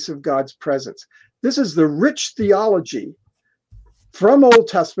place of God's presence. This is the rich theology from Old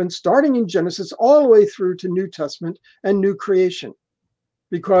Testament, starting in Genesis, all the way through to New Testament and new creation.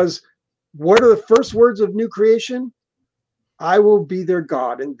 Because what are the first words of new creation? I will be their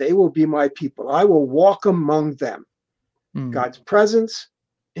God, and they will be my people. I will walk among them. God's presence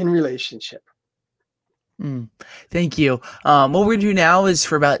in relationship. Thank you. What we're going to do now is,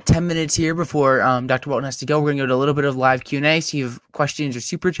 for about 10 minutes here before Dr. Walton has to go, we're going to go to a little bit of live Q&A. So if you have questions or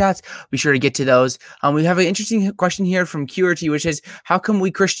super chats, be sure to get to those. We have an interesting question here from QRT, which says, how come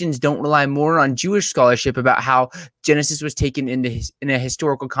we Christians don't rely more on Jewish scholarship about how Genesis was taken in a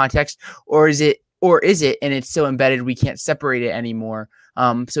historical context, or is it, and it's so embedded we can't separate it anymore?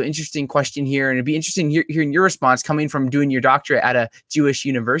 So interesting question here, and it'd be interesting hearing your response coming from doing your doctorate at a Jewish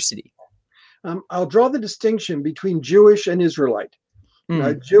university. I'll draw the distinction between Jewish and Israelite.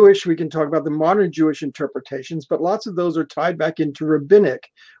 Jewish, we can talk about the modern Jewish interpretations, but lots of those are tied back into rabbinic,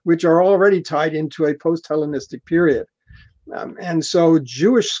 which are already tied into a post-Hellenistic period. And so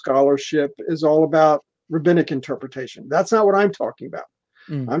Jewish scholarship is all about rabbinic interpretation. That's not what I'm talking about.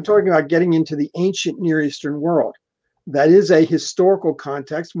 I'm talking about getting into the ancient Near Eastern world. That is a historical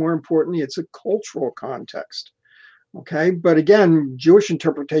context. More importantly, it's a cultural context. Okay, but again, Jewish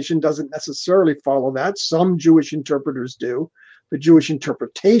interpretation doesn't necessarily follow that. Some Jewish interpreters do, but Jewish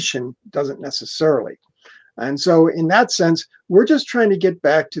interpretation doesn't necessarily. And so in that sense, we're just trying to get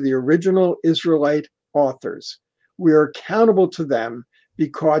back to the original Israelite authors. We're accountable to them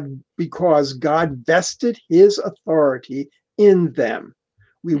because God vested his authority in them.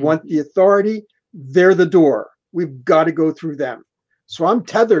 We want the authority. They're the door. We've got to go through them. So I'm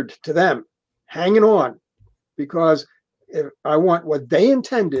tethered to them, hanging on, because if I want what they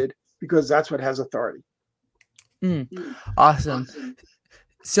intended, because that's what has authority. Awesome.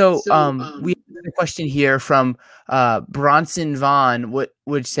 So we have a question here from Bronson Vaughn,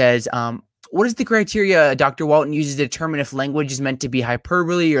 which says, what is the criteria Dr. Walton uses to determine if language is meant to be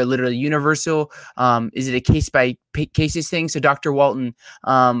hyperbole or literally universal? Is it a case by cases thing? So Dr. Walton,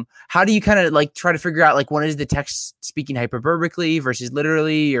 how do you kind of like try to figure out like when is the text speaking hyperbolically versus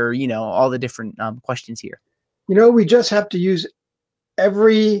literally, or, all the different questions here? We just have to use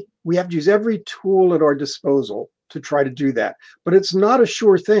every tool at our disposal to try to do that, but it's not a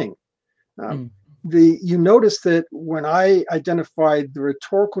sure thing. You notice that when I identified the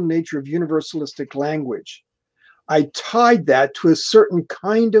rhetorical nature of universalistic language, I tied that to a certain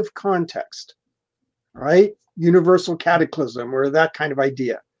kind of context, right? Universal cataclysm, or that kind of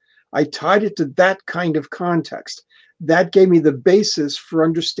idea. I tied it to that kind of context. That gave me the basis for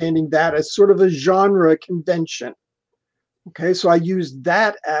understanding that as sort of a genre convention. Okay, so I used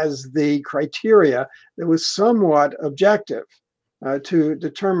that as the criteria that was somewhat objective to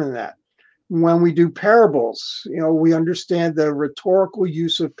determine that. When we do parables, we understand the rhetorical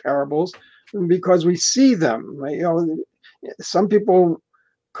use of parables because we see them. Some people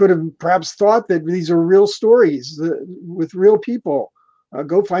could have perhaps thought that these are real stories with real people.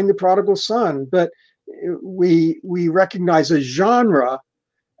 Go find the prodigal son. But we recognize a genre,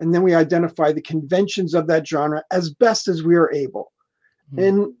 and then we identify the conventions of that genre as best as we are able.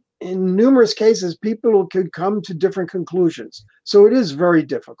 In numerous cases, people could come to different conclusions. So it is very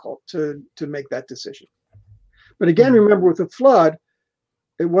difficult to make that decision. But again, remember, with the flood,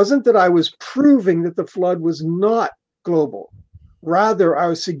 it wasn't that I was proving that the flood was not global. Rather, I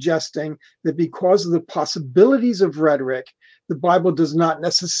was suggesting that because of the possibilities of rhetoric, the Bible does not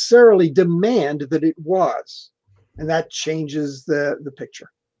necessarily demand that it was. And that changes the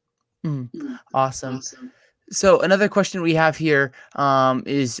picture. Awesome. So another question we have here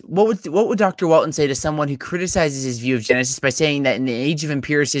is what would Dr. Walton say to someone who criticizes his view of Genesis by saying that in the age of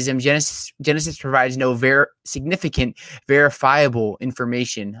empiricism, Genesis provides no significant verifiable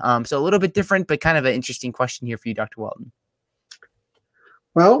information? So a little bit different, but kind of an interesting question here for you, Dr. Walton.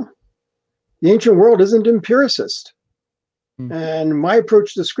 Well, the ancient world isn't empiricist. And my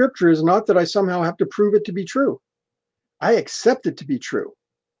approach to scripture is not that I somehow have to prove it to be true. I accept it to be true.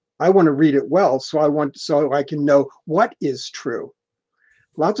 I want to read it well, so I can know what is true.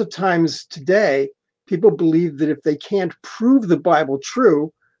 Lots of times today, people believe that if they can't prove the Bible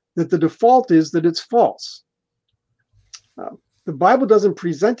true, that the default is that it's false. The Bible doesn't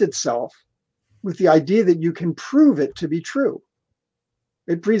present itself with the idea that you can prove it to be true.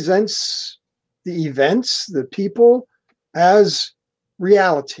 It presents the events, the people, as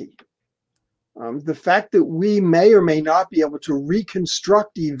reality. The fact that we may or may not be able to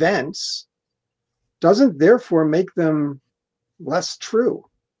reconstruct events doesn't therefore make them less true.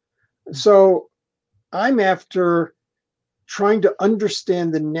 So I'm after trying to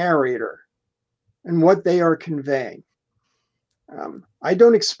understand the narrator and what they are conveying. I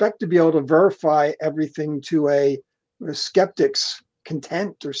don't expect to be able to verify everything to a skeptic's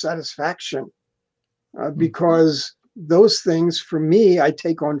content or satisfaction, because those things, for me, I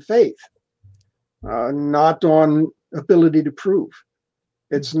take on faith, not on ability to prove.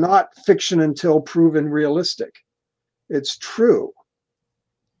 It's not fiction until proven realistic. It's true.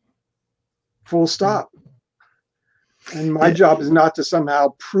 Full stop. And my job is not to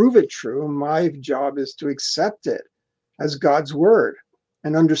somehow prove it true. My job is to accept it as God's word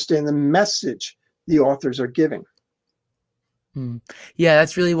and understand the message the authors are giving. Yeah,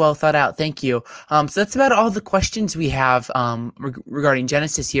 that's really well thought out. Thank you. So that's about all the questions we have regarding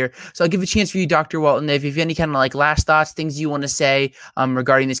Genesis here. So I'll give a chance for you, Dr. Walton, if you have any kind of like last thoughts, things you want to say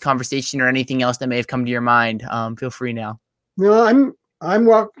regarding this conversation or anything else that may have come to your mind. Feel free now. No, I'm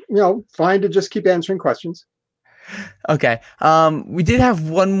fine to just keep answering questions. Okay. We did have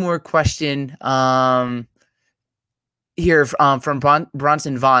one more question here from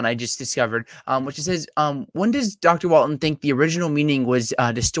Bronson Vaughn, I just discovered, which says, when does Dr. Walton think the original meaning was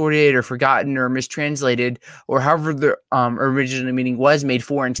distorted or forgotten or mistranslated, or however the original meaning was made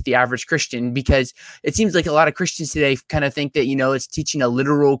foreign to the average Christian? Because it seems like a lot of Christians today kind of think that, it's teaching a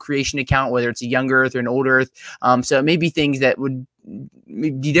literal creation account, whether it's a young earth or an old earth. So it may be things that would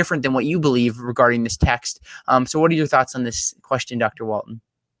be different than what you believe regarding this text. So what are your thoughts on this question, Dr. Walton?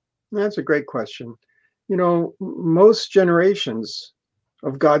 That's a great question. Most generations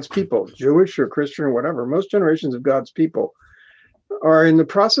of God's people, Jewish or Christian or whatever, most generations of God's people are in the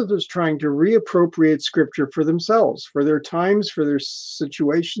process of trying to reappropriate scripture for themselves, for their times, for their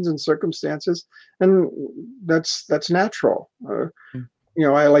situations and circumstances. And that's natural.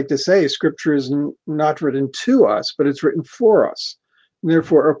 I like to say scripture is not written to us, but it's written for us. And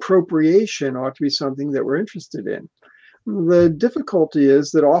therefore, appropriation ought to be something that we're interested in. The difficulty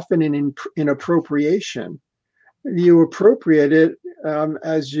is that often in appropriation, you appropriate it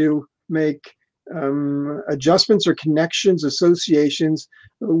as you make adjustments or connections, associations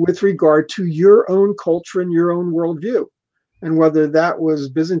with regard to your own culture and your own worldview. And whether that was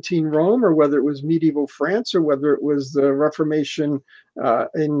Byzantine Rome, or whether it was medieval France, or whether it was the Reformation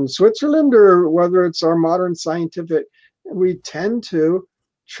in Switzerland, or whether it's our modern scientific, we tend to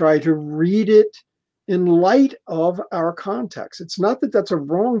try to read it in light of our context. It's not that that's a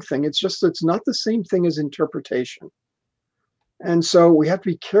wrong thing. It's just it's not the same thing as interpretation. And so we have to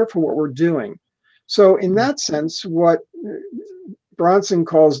be careful what we're doing. So in that sense, what Bronson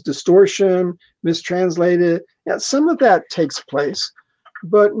calls distortion, mistranslated, some of that takes place,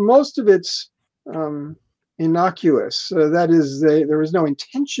 but most of it's innocuous. That is, there was no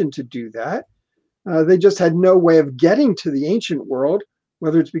intention to do that. They just had no way of getting to the ancient world,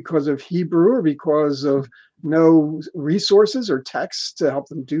 whether it's because of Hebrew or because of no resources or texts to help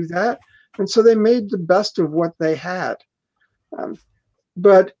them do that. And so they made the best of what they had.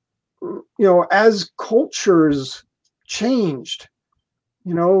 But as cultures changed,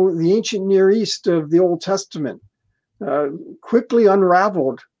 the ancient Near East of the Old Testament quickly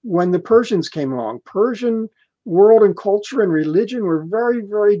unraveled when the Persians came along. Persian world and culture and religion were very,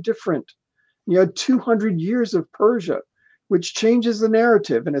 very different. You had 200 years of Persia, which changes the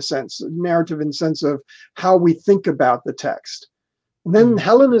narrative in a sense, narrative in the sense of how we think about the text. And then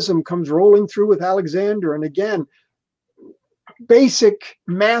Hellenism comes rolling through with Alexander, and again, basic,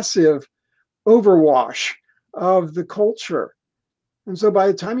 massive overwash of the culture. And so by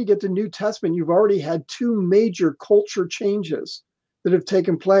the time you get to New Testament, you've already had two major culture changes that have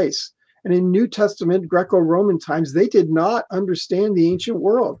taken place. And in New Testament, Greco-Roman times, they did not understand the ancient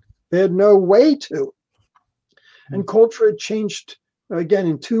world. They had no way to. And culture had changed, again,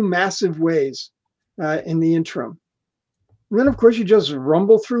 in two massive ways in the interim. And then, of course, you just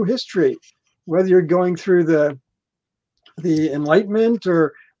rumble through history, whether you're going through the Enlightenment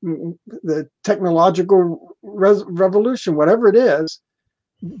or the technological revolution, whatever it is,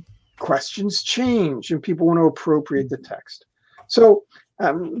 questions change and people want to appropriate the text. So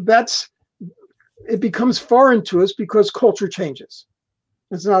it becomes foreign to us because culture changes.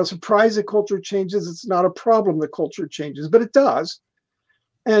 It's not a surprise that culture changes. It's not a problem that culture changes, but it does.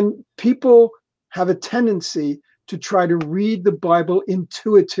 And people have a tendency to try to read the Bible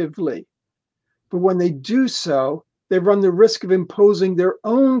intuitively. But when they do so, they run the risk of imposing their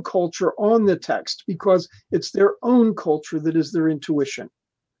own culture on the text because it's their own culture that is their intuition,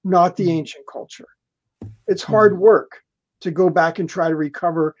 not the ancient culture. It's hard work to go back and try to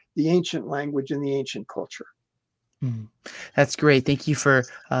recover the ancient language and the ancient culture. That's great. Thank you for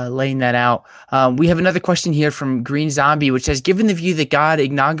laying that out. We have another question here from Green Zombie, which says, given the view that God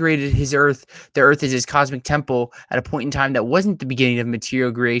inaugurated the earth as his cosmic temple at a point in time that wasn't the beginning of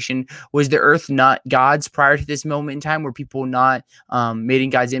material creation, was the earth not God's prior to this moment in time? Were people not made in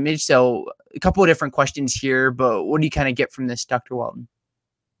God's image? So a couple of different questions here, but what do you kind of get from this, Dr. Walton?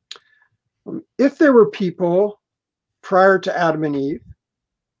 If there were people prior to Adam and Eve,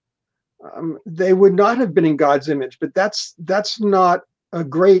 they would not have been in God's image, but that's not a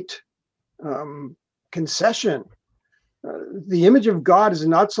great concession. The image of God is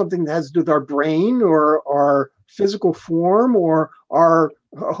not something that has to do with our brain or our physical form or our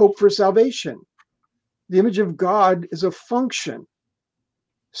hope for salvation. The image of God is a function.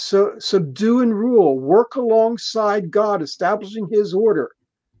 So subdue and rule, work alongside God, establishing his order.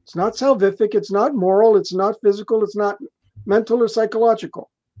 It's not salvific, it's not moral, it's not physical, it's not mental or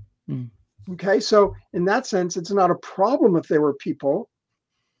psychological. Okay, so in that sense, it's not a problem if there were people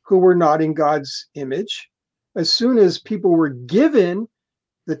who were not in God's image. As soon as people were given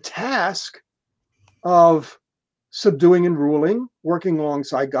the task of subduing and ruling, working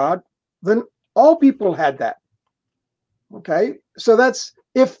alongside God, then all people had that. Okay, so that's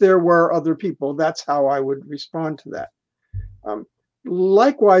if there were other people, that's how I would respond to that.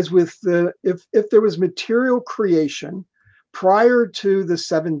 Likewise, with if there was material creation prior to the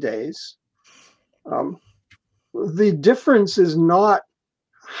 7 days, the difference is not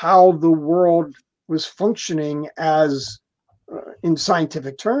how the world was functioning as in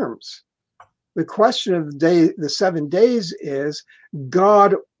scientific terms. The question of the 7 days is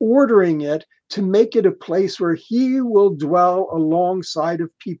God ordering it to make it a place where he will dwell alongside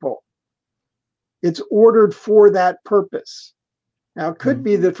of people. It's ordered for that purpose. Now, it could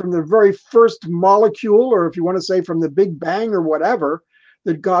be that from the very first molecule, or if you want to say from the Big Bang or whatever,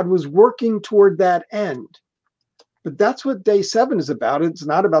 that God was working toward that end. But that's what day 7 is about. It's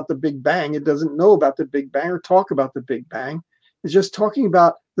not about the Big Bang. It doesn't know about the Big Bang or talk about the Big Bang. It's just talking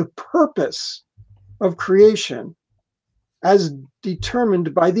about the purpose of creation as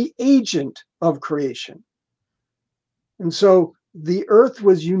determined by the agent of creation. And so the earth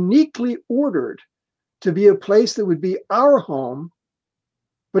was uniquely ordered to be a place that would be our home,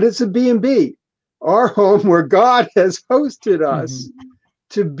 but it's a B&B, our home where God has hosted us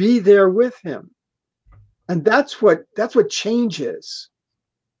to be there with him. And that's what changes.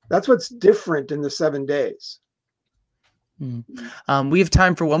 That's what's different in the 7 days. We have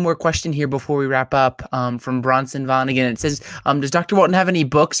time for one more question here before we wrap up, from Bronson Vonnegan. It says, does Dr. Walton have any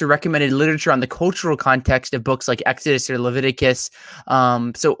books or recommended literature on the cultural context of books like Exodus or Leviticus?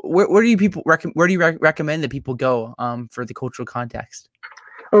 So where do you recommend that people go for the cultural context?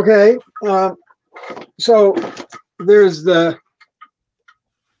 Okay. So there's the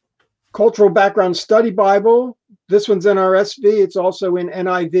Cultural Background Study Bible. This one's NRSV. It's also in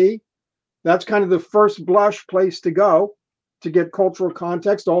NIV. That's kind of the first blush place to go to get cultural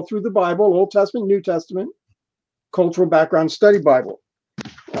context all through the Bible, Old Testament, New Testament, Cultural Background Study Bible.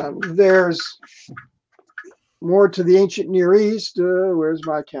 There's more to the ancient Near East. Where's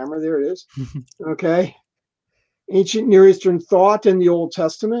my camera? There it is. Okay. Ancient Near Eastern Thought in the Old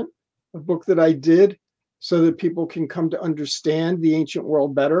Testament, a book that I did so that people can come to understand the ancient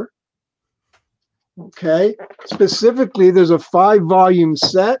world better. Okay, specifically, there's a 5-volume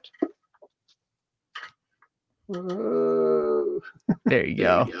set. There you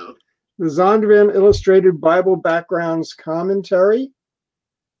go. The Zondervan Illustrated Bible Backgrounds Commentary.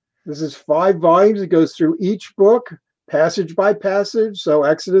 This is 5 volumes. It goes through each book, passage by passage. So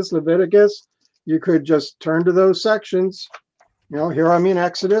Exodus, Leviticus, you could just turn to those sections. You know, here I'm in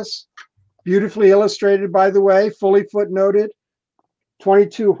Exodus. Beautifully illustrated, by the way, fully footnoted.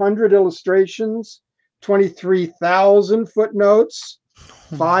 2,200 illustrations, 23,000 footnotes,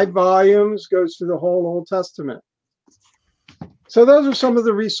 5 volumes, goes through the whole Old Testament. So those are some of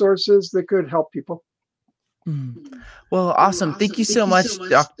the resources that could help people. Well, awesome. Thank you so much,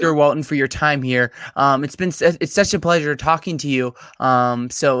 Dr. Walton, for your time here. It's such a pleasure talking to you.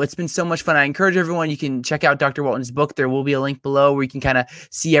 So it's been so much fun. I encourage everyone, you can check out Dr. Walton's book. There will be a link below where you can kind of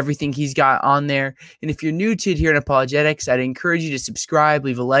see everything he's got on there. And if you're new to Here in Apologetics, I'd encourage you to subscribe,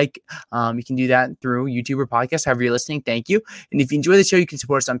 leave a like. You can do that through YouTube or podcast, however you're listening. Thank you. And if you enjoy the show, you can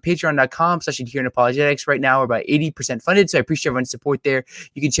support us on patreon.com/Here in Apologetics. Right now, we're about 80% funded. So I appreciate everyone's support there.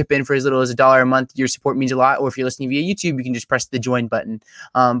 You can chip in for as little as $1 a month. Your support means a lot. Or if you're listening via YouTube, you can just press the join button.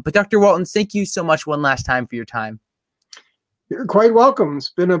 But Dr. Walton, thank you so much one last time for your time. You're quite welcome. It's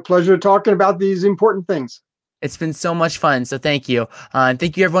been a pleasure talking about these important things. It's been so much fun. So thank you. And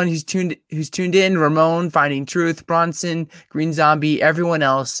thank you everyone who's tuned in. Ramon, Finding Truth, Bronson, Green Zombie, everyone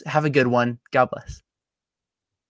else. Have a good one. God bless.